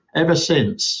thing is, ever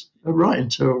since, right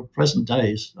until present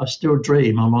days, I still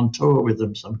dream I'm on tour with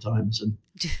them sometimes. And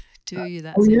Do you?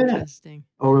 That's oh yeah, interesting.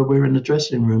 or we're in the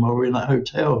dressing room, or we're in a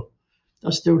hotel. I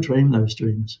still dream those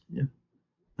dreams. Yeah,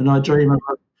 and I dream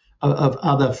of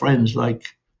other friends like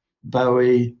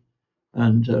Bowie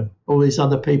and all these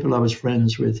other people I was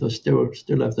friends with. I still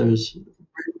have those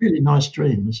really nice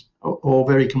dreams, or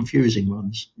very confusing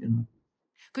ones, you know.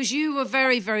 Because you were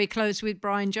very, very close with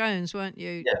Brian Jones, weren't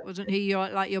you? Yeah, Wasn't he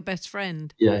your best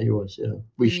friend? yeah, he was. Yeah,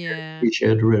 Yeah. we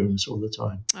shared rooms all the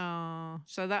time. Oh,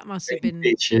 so that must have Pete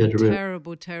been shared a room,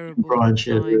 terrible, terrible Brian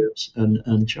shared time. rooms,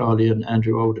 and Charlie and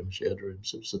Andrew Oldham shared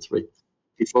rooms. It was the 3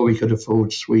 before we could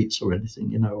afford suites or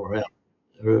anything, you know, or our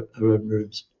own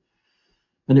rooms.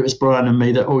 And it was Brian and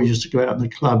me that always used to go out in the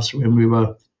clubs when we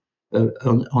were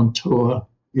on tour,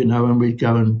 you know, and we'd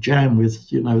go and jam with,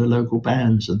 you know, the local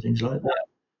bands and things like that.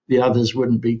 The others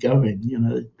wouldn't be going, you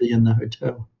know, they'd be in the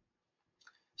hotel.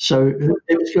 So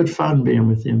it was good fun being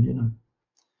with him, you know,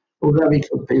 although he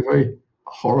could be very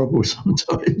horrible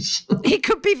sometimes. He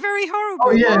could be very horrible.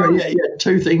 Oh, yeah, Why? yeah,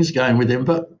 2 things going with him,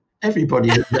 but everybody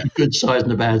has a good side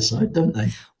and a bad side, don't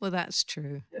they? Well, that's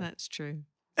true. Yeah. That's true.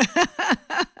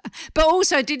 But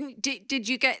also, did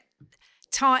you get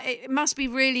tired? It must be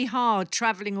really hard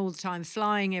traveling all the time,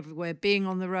 flying everywhere, being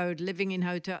on the road, living in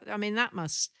hotels. I mean, that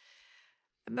must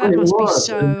be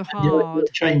so hard. You're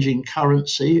changing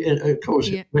currency. Of course,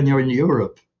 Yeah. when you're in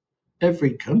Europe,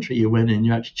 every country you went in,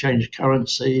 you had to change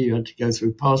currency. You had to go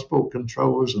through passport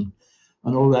controls and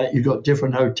all that. You got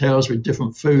different hotels with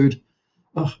different food.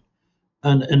 Oh,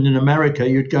 and in America,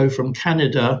 you'd go from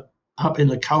Canada up in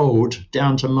the cold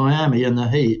down to Miami in the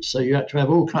heat. So you had to have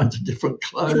all kinds of different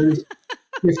clothes,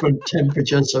 different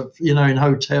temperatures of, you know, in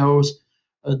hotels.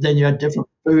 Then you had different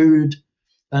food,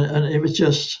 and it was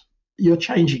just, you're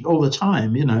changing all the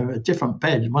time, you know, a different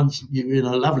bed. Once you're in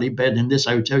a lovely bed in this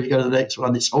hotel, you go to the next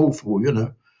one, it's awful, you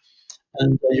know,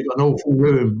 and you've got an awful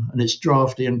room and it's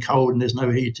drafty and cold and there's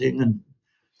no heating. And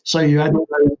so you had all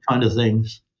those kind of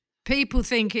things. People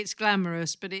think it's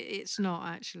glamorous, but it's not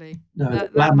actually. No,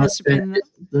 That must have been.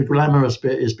 The glamorous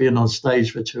bit is being on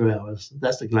stage for 2 hours.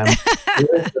 That's the glamour. The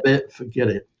rest of it, forget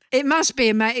it. It must be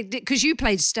amazing because you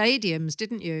played stadiums,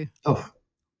 didn't you? Oh,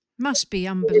 must be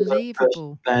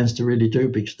unbelievable. Bands to really do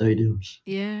big stadiums.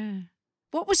 Yeah.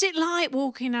 What was it like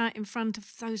walking out in front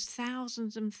of those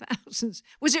thousands and thousands?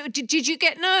 Was it? Did you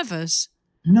get nervous?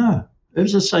 No, it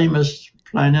was the same as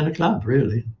playing in a club.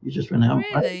 Really, you just went out.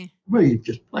 Really? And played. Well, you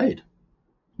just played.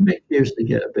 Mick used to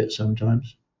get a bit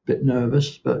sometimes, a bit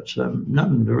nervous, but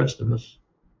none of the rest of us.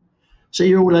 So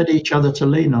you all had each other to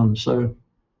lean on. So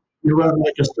you weren't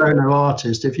like a solo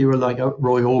artist. If you were like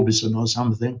Roy Orbison or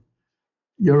something,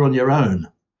 you're on your own.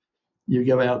 You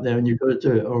go out there and you've got to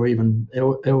do it, or even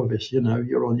Elvis, you know,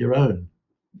 you're on your own.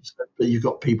 But you've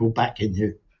got people backing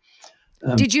you.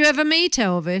 Did you ever meet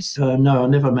Elvis? No, I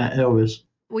never met Elvis.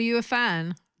 Were you a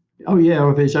fan? Oh, yeah,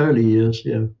 of his early years,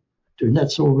 yeah. Doing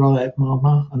That's All Right,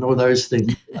 Mama, and all those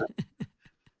things.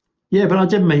 Yeah, but I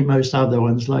did meet most other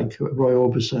ones, like Roy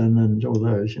Orbison and all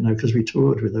those, you know, because we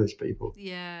toured with those people.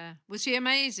 Yeah. Was he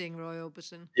amazing, Roy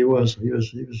Orbison? He was.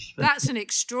 That's an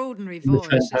extraordinary voice,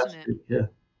 isn't it? Yeah.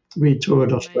 We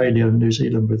toured Australia and New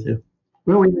Zealand with him.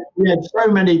 Well, we had so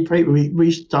many people.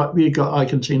 We got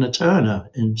Ike Tina Turner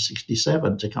in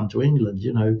 '67 to come to England,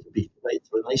 you know,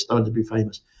 when they started to be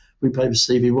famous. We played with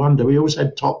Stevie Wonder. We always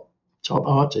had top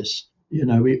artists. You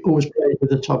know, we always played with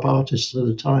the top artists at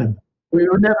the time. We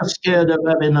were never scared of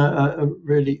having a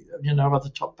really, you know, other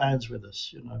top bands with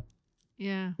us, you know.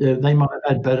 Yeah. Yeah, they might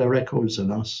have had better records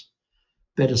than us,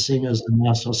 better singers than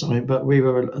us or something, but we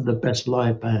were the best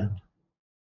live band.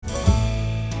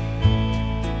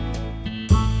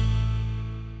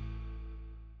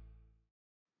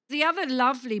 The other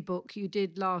lovely book you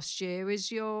did last year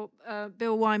is your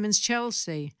Bill Wyman's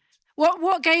Chelsea.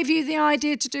 What gave you the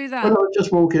idea to do Well, that? I was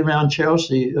just walking around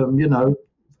Chelsea,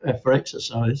 for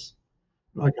exercise,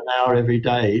 like an hour every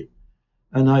day,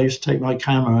 and I used to take my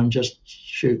camera and just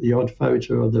shoot the odd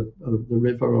photo of the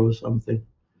river or something.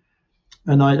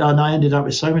 And I ended up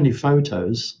with so many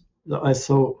photos that I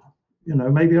thought,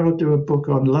 maybe I'll do a book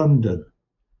on London,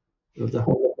 of the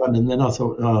whole of London. Then I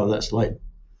thought, oh, that's like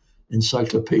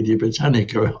Encyclopedia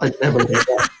Britannica. I'd never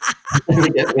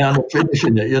get around to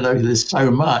finishing it. There's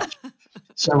so much.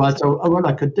 So I thought, oh well,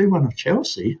 I could do one of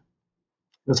Chelsea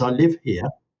because I live here.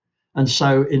 And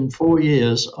so in 4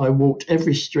 years, I walked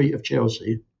every street of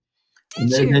Chelsea, and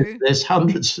Did you? there's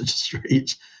hundreds of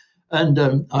streets,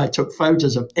 and I took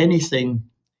photos of anything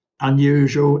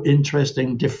unusual,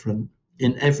 interesting, different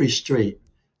in every street,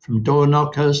 from door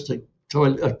knockers to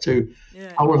toilet to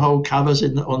Yeah. towel hole covers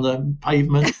on the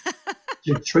pavement,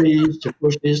 to trees, to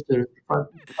bushes, to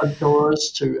front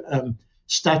doors, to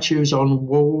statues on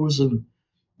walls, and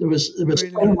there was so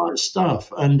Brilliant. much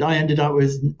stuff, and I ended up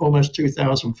with almost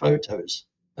 2,000 photos.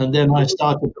 And then I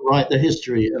started to write the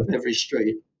history of every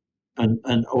street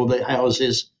and all the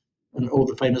houses and all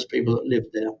the famous people that lived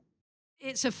there.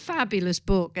 It's a fabulous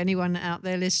book. Anyone out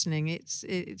there listening, it's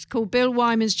called Bill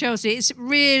Wyman's Chelsea. It's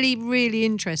really, really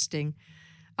interesting.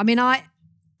 I mean, I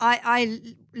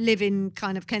live in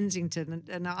kind of Kensington,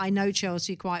 and I know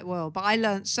Chelsea quite well, but I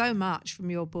learnt so much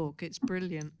from your book. It's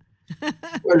brilliant.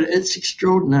 Well, it's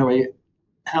extraordinary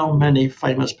how many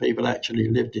famous people actually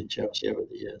lived in Chelsea over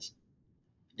the years.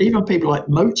 Even people like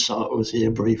Mozart was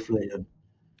here briefly, and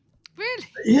Really?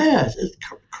 yeah, it's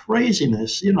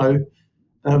craziness.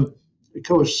 Of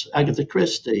course, Agatha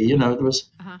Christie. There was,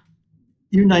 Uh-huh.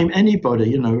 you name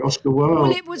anybody. Oscar Well,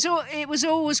 Wilde. it was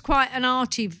always quite an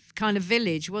arty kind of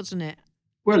village, wasn't it?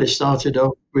 Well, it started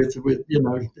off with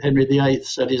Henry VIII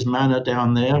set his manor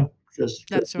down there because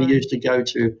That's he right. used to go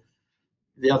to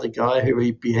the other guy who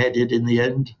he beheaded in the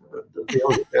end, the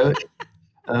old church,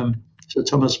 Sir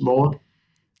Thomas More.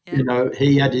 Yeah.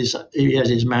 He had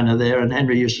his manor there, and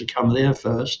Henry used to come there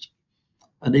first,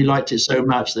 and he liked it so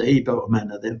much that he built a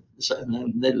manor there. So,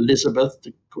 and then Elizabeth,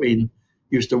 the Queen,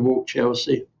 used to walk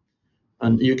Chelsea,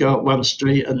 and you go up one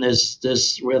street, and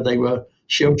there's where they were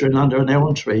sheltering under an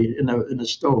elm tree in a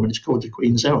storm, and it's called the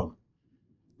Queen's Elm.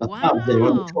 A pub there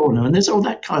on the Wow. corner, and there's all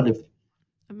that kind of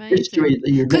Amazing. history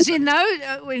that you Because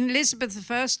never. when Elizabeth the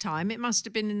first time, it must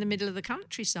have been in the middle of the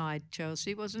countryside,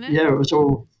 Chelsea, wasn't it? Yeah,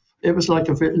 it was like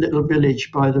a little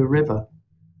village by the river.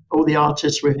 All the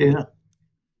artists were here.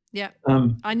 Yeah.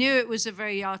 Um, I knew it was a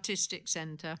very artistic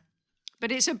centre.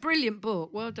 But it's a brilliant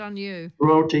book. Well done, you.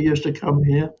 Royalty used to come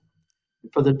here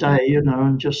for the Yeah. day,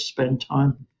 and just spend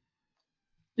time.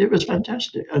 It was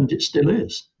fantastic, and it still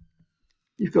is.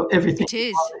 You've got everything It you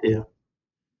is. want here.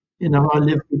 I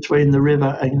live between the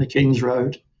river and the King's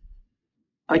Road.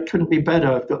 I couldn't be better.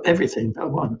 I've got everything I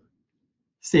want.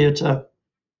 Theatre,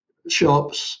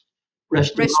 shops,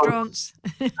 restaurants, Restaurants.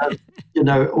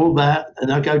 all that.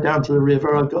 And I go down to the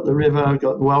river. I've got the river. I've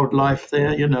got wildlife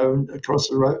there. Across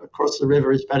the road, across the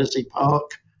river is Battersea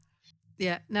Park.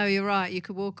 Yeah, no, you're right. You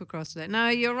could walk across there. No,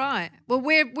 you're right. Well,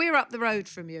 we're up the road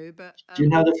from you, but Do you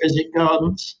know the Physic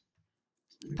Gardens?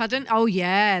 pardon? Oh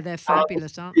yeah, they're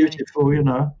fabulous, aren't they?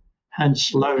 Beautiful. Hans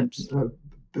Sloane Abs-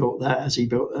 built that as he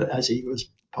was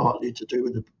partly to do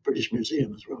with the British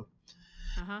Museum as well.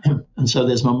 Uh-huh. And so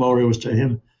there's memorials to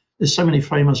him. There's so many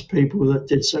famous people that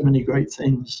did so many great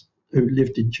things who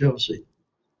lived in Chelsea.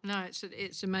 No,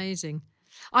 it's amazing.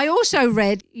 I also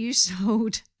read you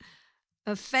sold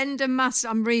a Fender Mustang.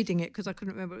 I'm reading it because I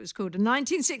couldn't remember what it was called. A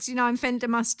 1969 Fender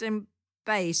Mustang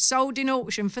bass sold in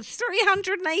auction for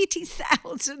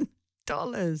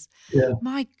 $380,000. Yeah,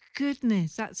 My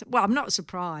goodness, I'm not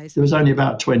surprised. there was only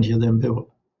about 20 of them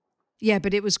built. Yeah,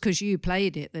 but it was because you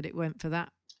played it that it went for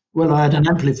that Well, I had an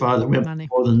amplifier that went money.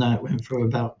 for more than that, went for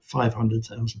about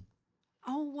 500,000.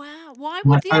 Oh wow! Why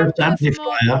My would the amp first go for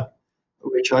more? amplifier,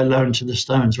 which I loaned to the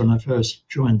Stones when I first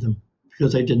joined them,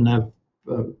 because they didn't have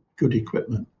good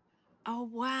equipment. Oh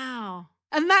wow!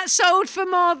 And that sold for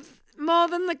more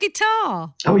than the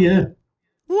guitar. Oh yeah,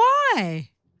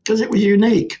 Why? because it was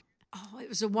unique. Oh, it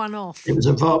was a one-off. It was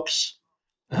a Vox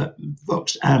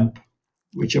amp,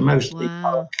 which are mostly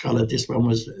Wow. coloured. This one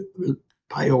was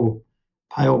pale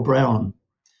brown,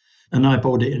 and I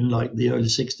bought it in like the early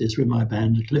 '60s with my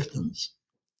band, the Cliftons.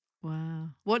 Wow.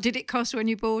 What did it cost when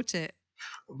you bought it?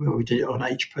 Well, we did it on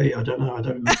HP. I don't know. I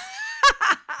don't remember.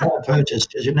 purchase,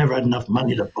 because you never had enough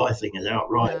money to buy things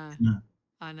outright. No, You know.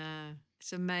 I know.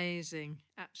 It's amazing.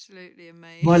 Absolutely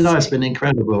amazing. My life's been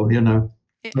incredible, you know.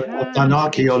 It I've done has.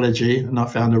 archaeology, and I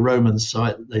found a Roman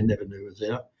site that they never knew was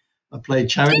there. I played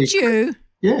charity. Did you?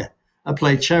 Yeah, I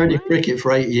played charity Wow. cricket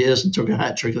for 8 years and took a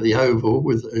hat trick at the Oval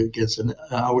against an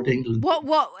old England.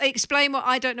 What? Explain what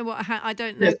I don't know. I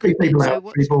don't know. Yeah, three cricket, people so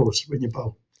out, three balls when you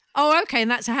bowl. Oh, okay, and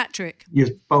that's a hat trick.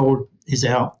 You bowl, he's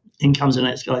out. In comes the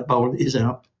next guy, bowl, he's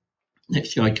out.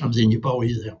 Next guy comes in, you bowl,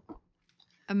 he's out.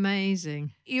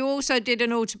 Amazing. You also did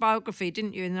an autobiography,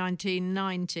 didn't you, in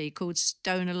 1990 called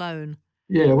Stone Alone?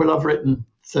 Yeah, well, I've written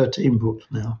 13 books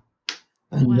now,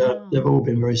 and Wow. they've all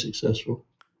been very successful.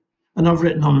 And I've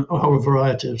written on a whole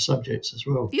variety of subjects as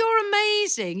well. You're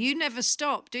amazing. You never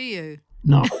stop, do you?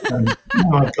 No, I don't.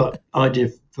 No, I've got idea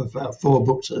for about 4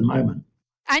 books at the moment.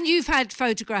 And you've had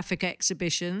photographic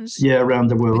exhibitions. Yeah, around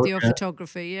the world. With your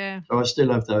photography, yeah. So I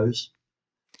still have those.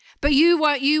 But you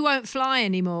won't fly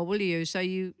anymore, will you? So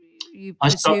you I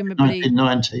stopped in presumably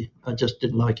 1990. I just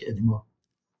didn't like it anymore.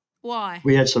 Why?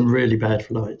 We had some really bad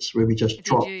flights where we just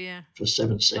dropped for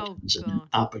 7 Oh, seconds and God.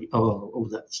 up. All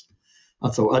that. I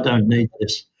thought, I don't need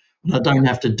this. And I don't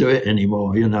have to do it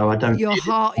anymore. You know, I don't. Your need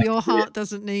heart it. your heart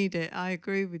doesn't need it. I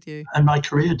agree with you. And my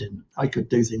career didn't. I could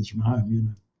do things from home, you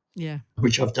know, Yeah.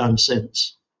 which I've done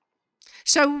since.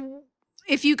 So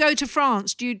if you go to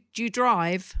France, do you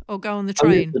drive or go on the I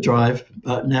used train? to drive,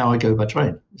 but now I go by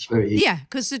train. It's very easy. Yeah,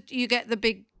 because you get the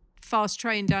big fast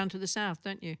train down to the south,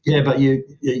 don't you? Yeah, but you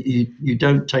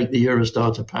don't take the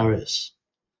Eurostar to Paris,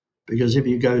 because if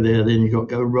you go there, then you've got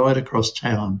to go right across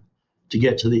town to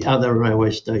get to the other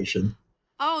railway station.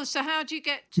 Oh, so how do you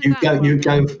get to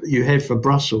that You head for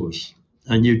Brussels,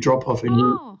 and you drop off in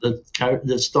Oh.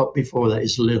 the stop before that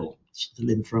is Lille, still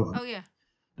in France, Oh, yeah.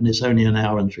 and it's only an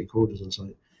hour and 3/4 or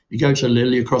so. You go to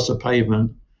Lille, you cross the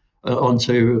pavement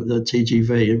onto the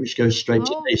TGV, which goes straight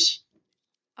to Nice.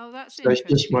 Oh, that's So it's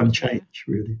interesting. just one to know. change,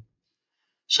 really.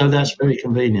 So that's very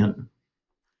convenient.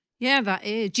 Yeah, that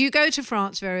is. Do you go to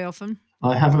France very often?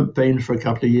 I haven't been for a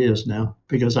couple of years now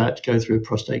because I had to go through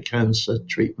prostate cancer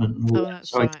treatment and all Oh, that,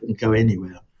 that's so right. I couldn't go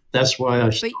anywhere. That's why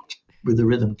I stopped with the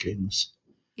Rhythm Kings.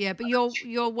 Yeah, but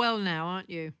you're well now,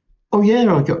 aren't you? Oh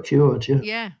yeah, I got cured. Yeah,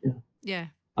 Yeah. Yeah. Yeah.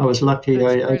 I was lucky.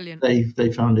 That's brilliant.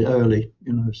 They found it early,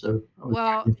 you know. So I was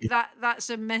Well, lucky. that's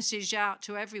a message out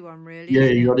to everyone, really. Yeah,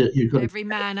 isn't you it? got it. You got Every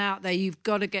man out there, you've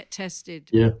got to get tested.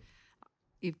 Yeah.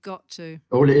 You've got to.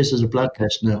 All it is a blood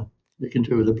test now. You can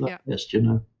do it with a blood test, you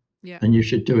know. Yeah. And you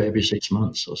should do it every 6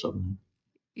 months or something.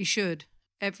 You should.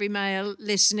 Every male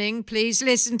listening, please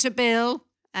listen to Bill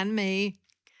and me.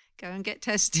 Go and get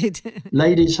tested.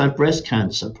 Ladies have breast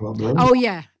cancer problems. Oh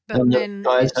yeah, but and then the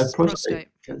guys have it's prostate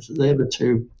cancer. They're the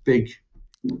two big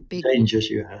dangers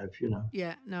you have, you know.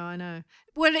 Yeah, no, I know.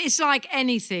 Well, it's like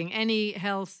anything, any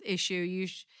health issue.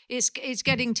 It's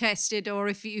getting tested, or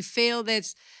if you feel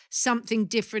there's something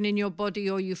different in your body,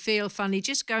 or you feel funny,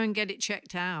 just go and get it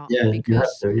checked out. Yeah, you have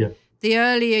because to, yeah. the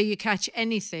earlier you catch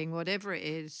anything, whatever it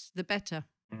is, the better.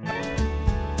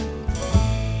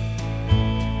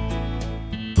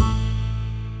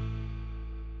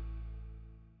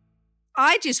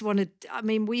 I just wanted, I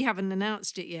mean, we haven't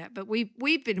announced it yet, but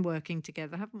we've been working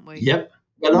together, haven't we? Yep.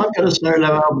 Well, I've got a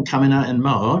solo album coming out in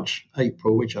March,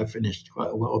 April, which I finished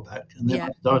quite a while back. And then I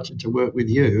started to work with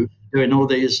you, doing all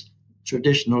these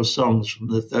traditional songs from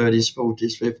the 30s,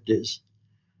 40s, 50s.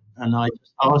 And I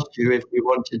just asked you if you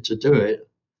wanted to do it,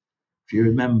 if you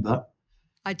remember.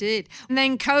 I did. And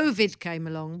then COVID came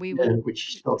along. We were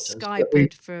which stopped us. But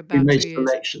Skyped for about 2 we made years.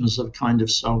 selections of kind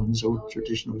of songs or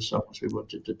traditional songs we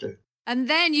wanted to do. And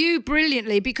then you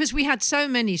brilliantly, because we had so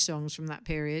many songs from that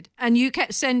period, and you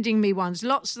kept sending me ones.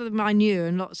 Lots of them I knew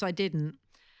and lots I didn't.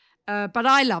 But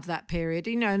I love that period,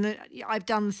 you know, and I've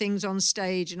done things on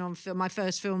stage and on film. My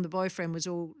first film, The Boyfriend, was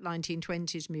all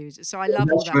 1920s music. So I love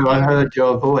all that. That's where I heard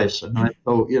your voice and I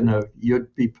thought, you know,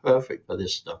 you'd be perfect for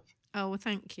this stuff. Oh, well,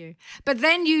 thank you. But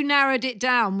then you narrowed it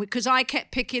down because I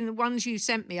kept picking the ones you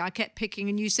sent me. I kept picking,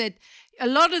 and you said, a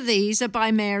lot of these are by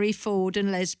Mary Ford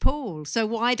and Les Paul. So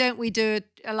why don't we do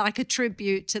like a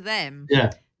tribute to them?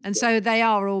 Yeah. And so they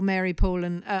are all Mary Ford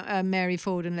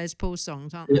and Les Paul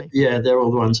songs, aren't they? Yeah, they're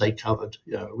all the ones they covered,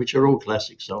 you know, which are all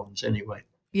classic songs anyway.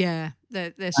 Yeah.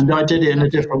 They're and I did it in a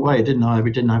different way, didn't I?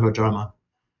 We didn't have a drummer.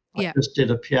 I just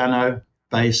did a piano,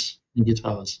 bass, and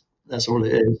guitars. That's all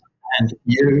it is. And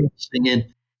you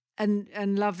singing.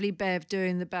 And lovely Bev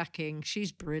doing the backing.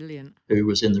 She's brilliant. Who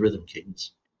was in the Rhythm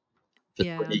Kings for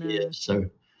 20 years. So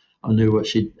I knew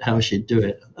how she'd do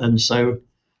it. And so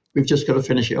we've just got to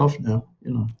finish it off now,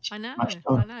 you know. I know,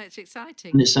 it's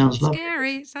exciting. And it sounds lovely.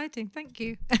 Scary, exciting, thank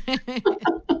you.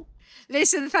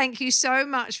 Listen, thank you so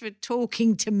much for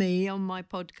talking to me on my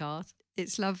podcast.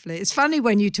 It's lovely. It's funny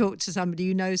when you talk to somebody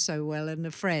you know so well and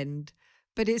a friend,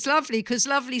 but it's lovely because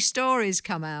lovely stories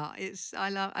come out.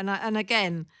 And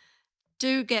again,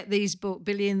 do get these books,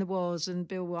 Billy in the Wars and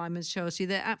Bill Wyman's Chelsea.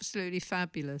 They're absolutely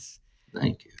fabulous.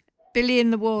 Thank you. Billy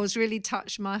in the Wars really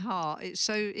touched my heart. It's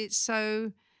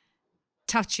so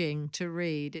touching to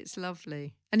read. It's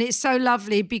lovely. And it's so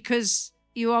lovely because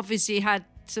you obviously had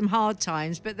some hard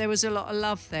times, but there was a lot of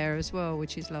love there as well,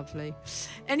 which is lovely.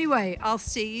 Anyway, I'll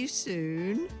see you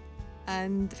soon,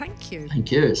 and thank you.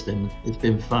 Thank you. It's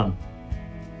been fun.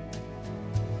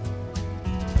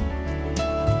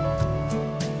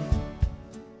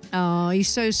 Oh, he's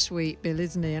so sweet, Bill,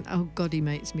 isn't he? And oh God, he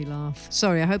makes me laugh.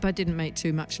 Sorry, I hope I didn't make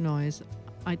too much noise.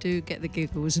 I do get the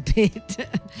giggles a bit,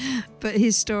 but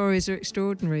his stories are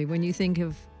extraordinary when you think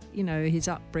of, his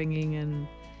upbringing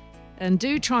and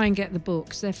do try and get the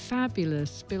books. They're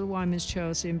fabulous. Bill Wyman's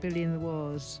Chelsea and Billy in the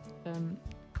Wars.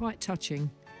 Quite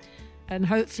touching. And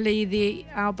hopefully the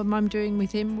album I'm doing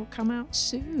with him will come out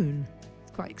soon.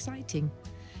 It's quite exciting.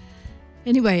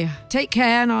 Anyway, take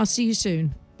care and I'll see you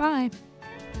soon. Bye.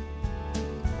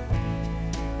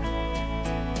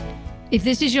 If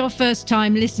this is your first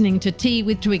time listening to Tea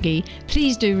with Twiggy,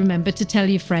 please do remember to tell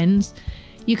your friends.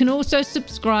 You can also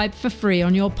subscribe for free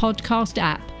on your podcast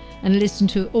app and listen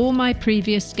to all my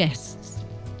previous guests.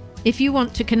 If you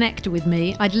want to connect with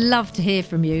me, I'd love to hear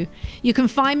from you. You can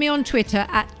find me on Twitter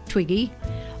 @Twiggy,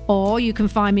 or you can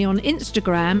find me on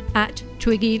Instagram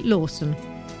 @TwiggyLawson.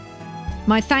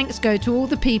 My thanks go to all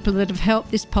the people that have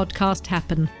helped this podcast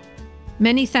happen.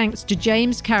 Many thanks to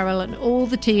James Carroll and all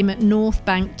the team at North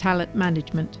Bank Talent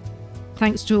Management.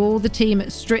 Thanks to all the team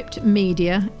at Stripped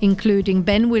Media, including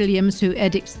Ben Williams, who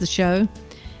edits the show,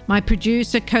 my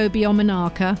producer Kobe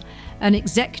Omanaka, and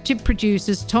executive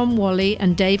producers Tom Wally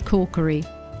and Dave Corkery.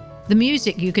 The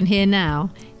music you can hear now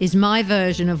is my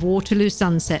version of Waterloo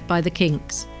Sunset by the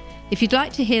Kinks. If you'd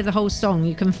like to hear the whole song,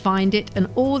 you can find it and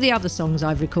all the other songs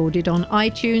I've recorded on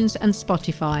iTunes and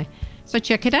Spotify, so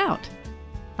check it out.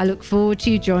 I look forward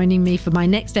to you joining me for my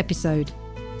next episode.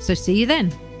 So see you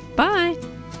then. Bye.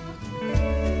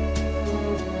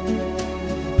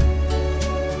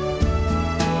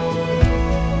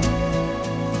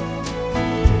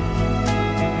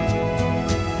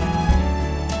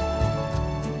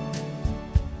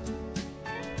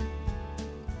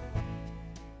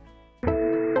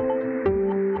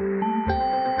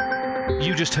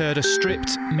 You just heard a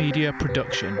Stripped Media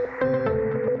production.